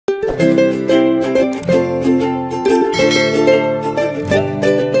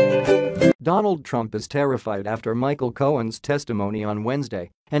Donald Trump is terrified after Michael Cohen's testimony on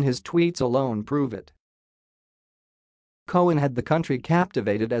Wednesday, and his tweets alone prove it. Cohen had the country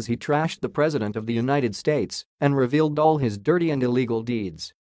captivated as he trashed the President of the United States and revealed all his dirty and illegal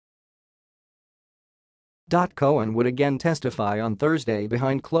deeds. Cohen would again testify on Thursday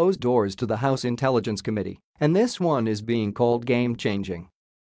behind closed doors to the House Intelligence Committee, and this one is being called game-changing.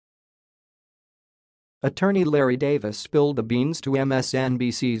 Attorney Larry Davis spilled the beans to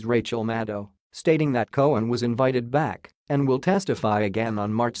MSNBC's Rachel Maddow, stating that Cohen was invited back and will testify again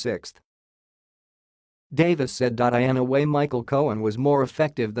on March 6. Davis said, "In a way Michael Cohen was more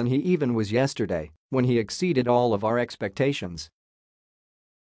effective than he even was yesterday, when he exceeded all of our expectations.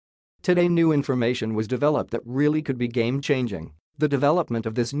 Today new information was developed that really could be game-changing. The development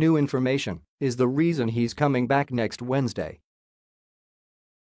of this new information is the reason he's coming back next Wednesday."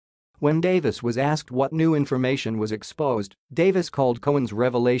 When Davis was asked what new information was exposed, Davis called Cohen's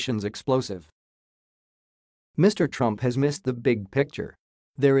revelations explosive. "Mr. Trump has missed the big picture.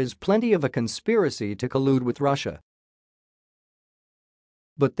 There is plenty of a conspiracy to collude with Russia.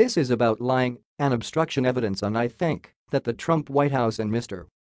 But this is about lying and obstruction evidence, and I think that the Trump White House and Mr.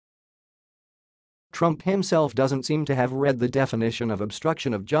 Trump himself doesn't seem to have read the definition of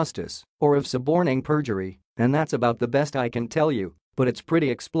obstruction of justice or of suborning perjury, and that's about the best I can tell you, but it's pretty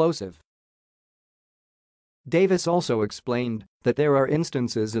explosive." Davis also explained that there are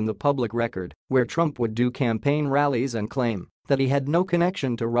instances in the public record where Trump would do campaign rallies and claim that he had no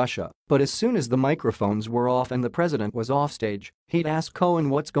connection to Russia, but as soon as the microphones were off and the president was offstage, he'd ask Cohen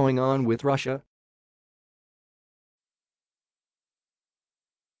what's going on with Russia,